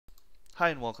Hi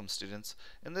and welcome students.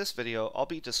 In this video, I'll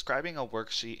be describing a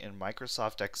worksheet in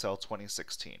Microsoft Excel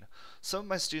 2016. Some of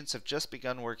my students have just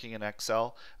begun working in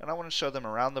Excel, and I want to show them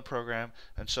around the program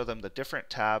and show them the different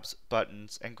tabs,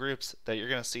 buttons, and groups that you're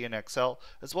going to see in Excel,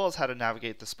 as well as how to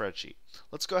navigate the spreadsheet.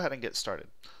 Let's go ahead and get started.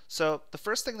 So the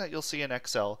first thing that you'll see in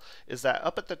Excel is that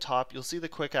up at the top, you'll see the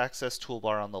quick access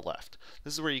toolbar on the left.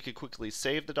 This is where you can quickly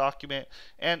save the document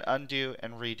and undo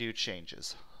and redo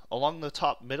changes. Along the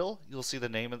top middle, you'll see the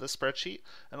name of the spreadsheet,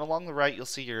 and along the right, you'll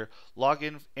see your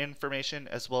login information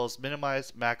as well as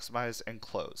minimize, maximize, and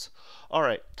close.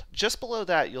 Alright, just below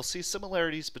that, you'll see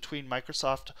similarities between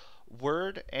Microsoft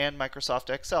Word and Microsoft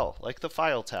Excel, like the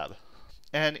File tab.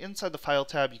 And inside the File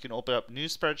tab, you can open up new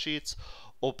spreadsheets,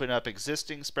 open up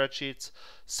existing spreadsheets,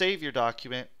 save your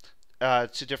document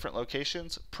to different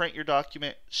locations, print your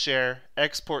document, share,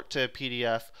 export to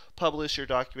PDF, publish your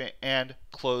document, and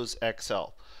close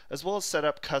Excel, as well as set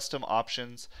up custom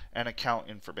options and account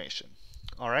information.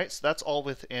 Alright, so that's all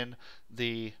within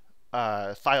the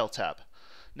File tab.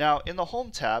 Now, in the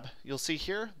Home tab, you'll see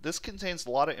here, this contains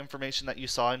a lot of information that you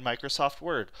saw in Microsoft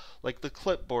Word, like the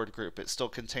clipboard group. It still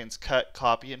contains cut,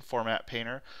 copy, and format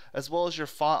painter, as well as your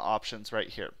font options right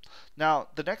here. Now,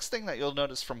 the next thing that you'll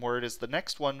notice from Word is the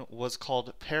next one was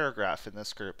called paragraph in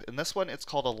this group. In this one, it's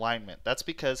called alignment. That's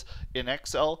because in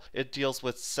Excel, it deals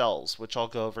with cells, which I'll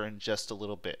go over in just a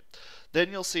little bit.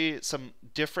 Then you'll see some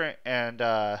different and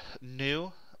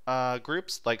new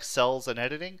groups like cells and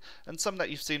editing, and some that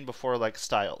you've seen before like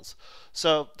styles.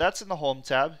 So that's in the Home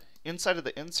tab. Inside of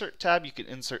the Insert tab, you can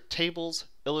insert tables,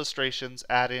 illustrations,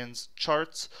 add-ins,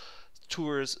 charts,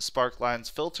 tours, sparklines,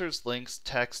 filters, links,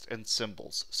 text, and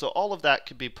symbols. So all of that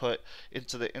can be put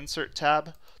into the Insert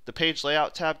tab. The Page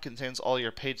Layout tab contains all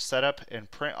your page setup and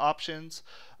print options.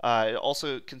 It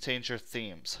also contains your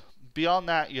themes. Beyond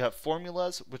that, you have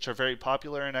formulas, which are very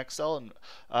popular in Excel and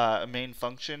a main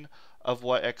function of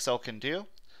what Excel can do.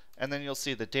 And then you'll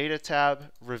see the Data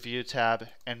tab, Review tab,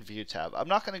 and View tab. I'm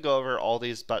not going to go over all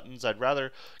these buttons. I'd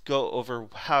rather go over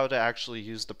how to actually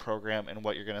use the program and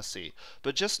what you're going to see.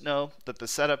 But just know that the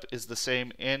setup is the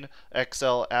same in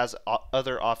Excel as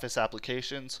other Office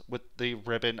applications, with the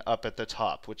ribbon up at the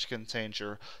top, which contains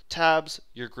your tabs,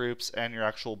 your groups, and your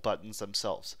actual buttons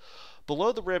themselves.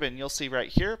 Below the ribbon, you'll see right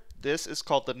here, this is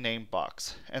called the name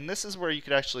box. And this is where you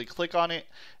could actually click on it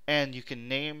and you can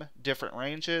name different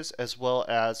ranges, as well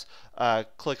as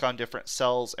click on different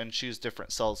cells and choose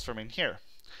different cells from in here.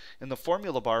 In the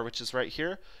formula bar, which is right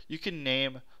here, you can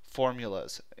name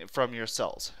formulas from your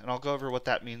cells. And I'll go over what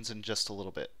that means in just a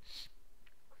little bit.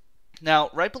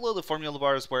 Now, right below the formula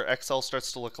bar is where Excel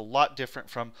starts to look a lot different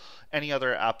from any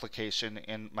other application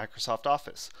in Microsoft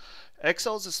Office.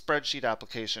 Excel is a spreadsheet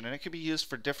application, and it can be used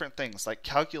for different things like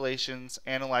calculations,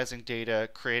 analyzing data,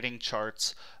 creating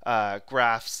charts,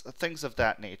 graphs, things of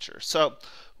that nature. So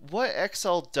what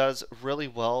Excel does really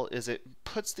well is it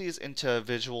puts these into a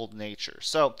visual nature.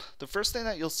 So the first thing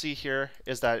that you'll see here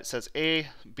is that it says A,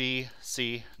 B,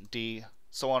 C, D,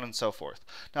 so on and so forth.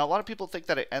 Now, a lot of people think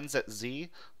that it ends at Z,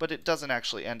 but it doesn't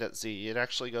actually end at Z. It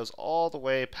actually goes all the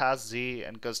way past Z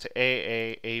and goes to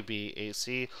AA, AB,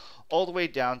 AC, all the way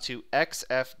down to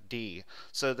XFD.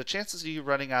 So the chances of you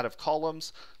running out of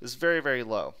columns is very, very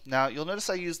low. Now, you'll notice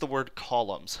I use the word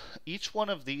columns. Each one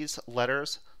of these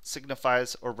letters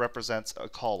signifies or represents a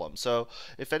column. So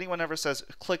if anyone ever says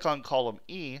click on column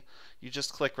E, you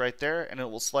just click right there and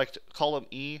it will select column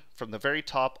E from the very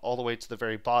top all the way to the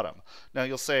very bottom. Now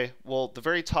you'll say, well, the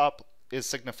very top is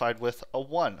signified with a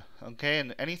 1, okay?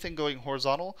 And anything going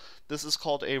horizontal, this is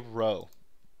called a row.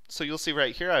 So you'll see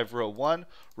right here I have row 1,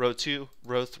 row 2,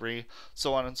 row 3,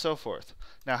 so on and so forth.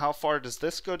 Now how far does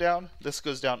this go down? This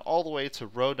goes down all the way to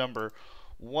row number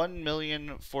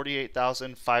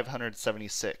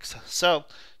 1,048,576. So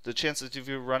the chances of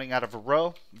you running out of a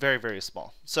row, very, very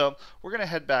small. So we're going to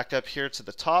head back up here to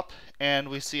the top, and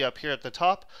we see up here at the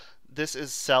top, this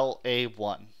is cell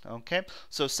A1. Okay,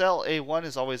 so cell A1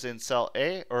 is always in cell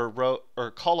A or row or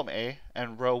column A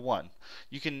and row 1.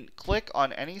 You can click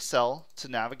on any cell to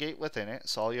navigate within it.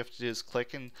 So all you have to do is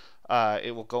click and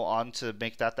it will go on to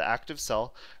make that the active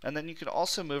cell. And then you can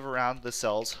also move around the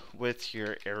cells with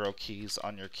your arrow keys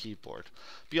on your keyboard.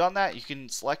 Beyond that, you can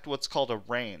select what's called a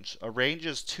range. A range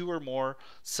is 2 or more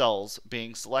cells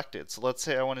being selected. So let's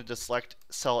say I wanted to select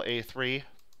cell A3,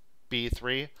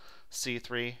 B3,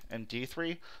 C3, and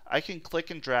D3. I can click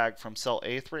and drag from cell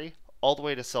A3 all the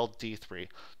way to cell D3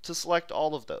 to select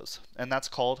all of those. And that's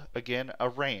called, again, a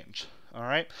range.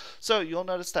 Alright, so you'll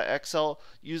notice that Excel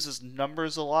uses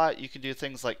numbers a lot. You can do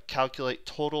things like calculate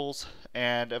totals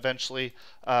and eventually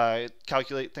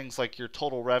calculate things like your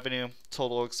total revenue,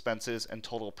 total expenses, and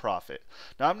total profit.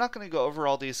 Now I'm not going to go over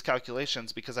all these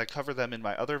calculations because I cover them in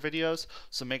my other videos,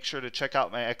 so make sure to check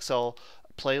out my Excel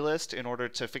playlist in order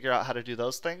to figure out how to do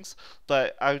those things,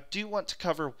 but I do want to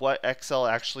cover what Excel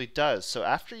actually does. So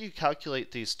after you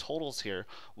calculate these totals here,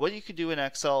 what you can do in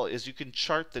Excel is you can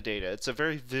chart the data. It's a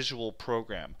very visual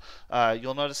program.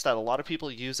 You'll notice that a lot of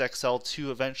people use Excel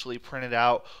to eventually print it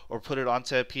out or put it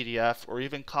onto a PDF or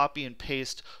even copy and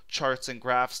paste charts and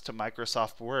graphs to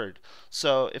Microsoft Word.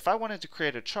 So if I wanted to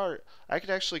create a chart, I could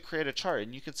actually create a chart,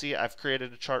 and you can see I've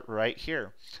created a chart right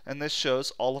here, and this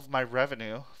shows all of my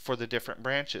revenue for the different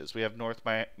branches. We have North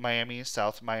Miami,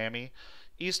 South Miami,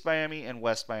 East Miami, and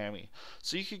West Miami.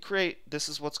 So you can create, this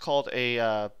is what's called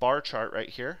a bar chart right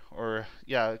here, or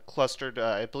yeah, clustered,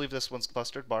 I believe this one's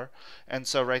clustered bar. And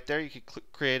so right there you can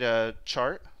create a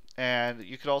chart, and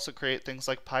you could also create things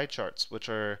like pie charts, which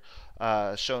are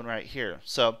shown right here.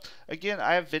 So again,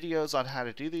 I have videos on how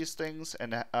to do these things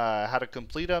and how to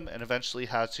complete them, and eventually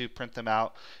how to print them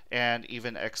out and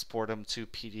even export them to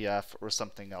PDF or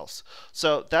something else.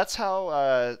 So that's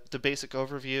how the basic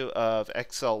overview of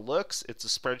Excel looks. It's a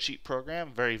spreadsheet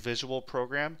program, very visual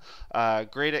program,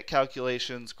 great at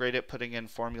calculations, great at putting in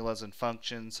formulas and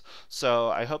functions.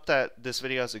 So I hope that this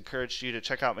video has encouraged you to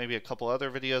check out maybe a couple other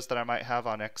videos that I might have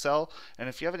on Excel. And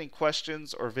if you have any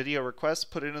questions or video requests,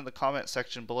 put it in the comment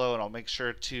section below and I'll make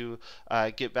sure to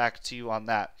get back to you on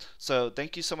that. So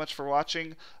thank you so much for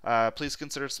watching. Please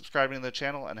consider subscribing to the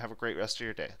channel and have a great rest of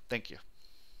your day. Thank you.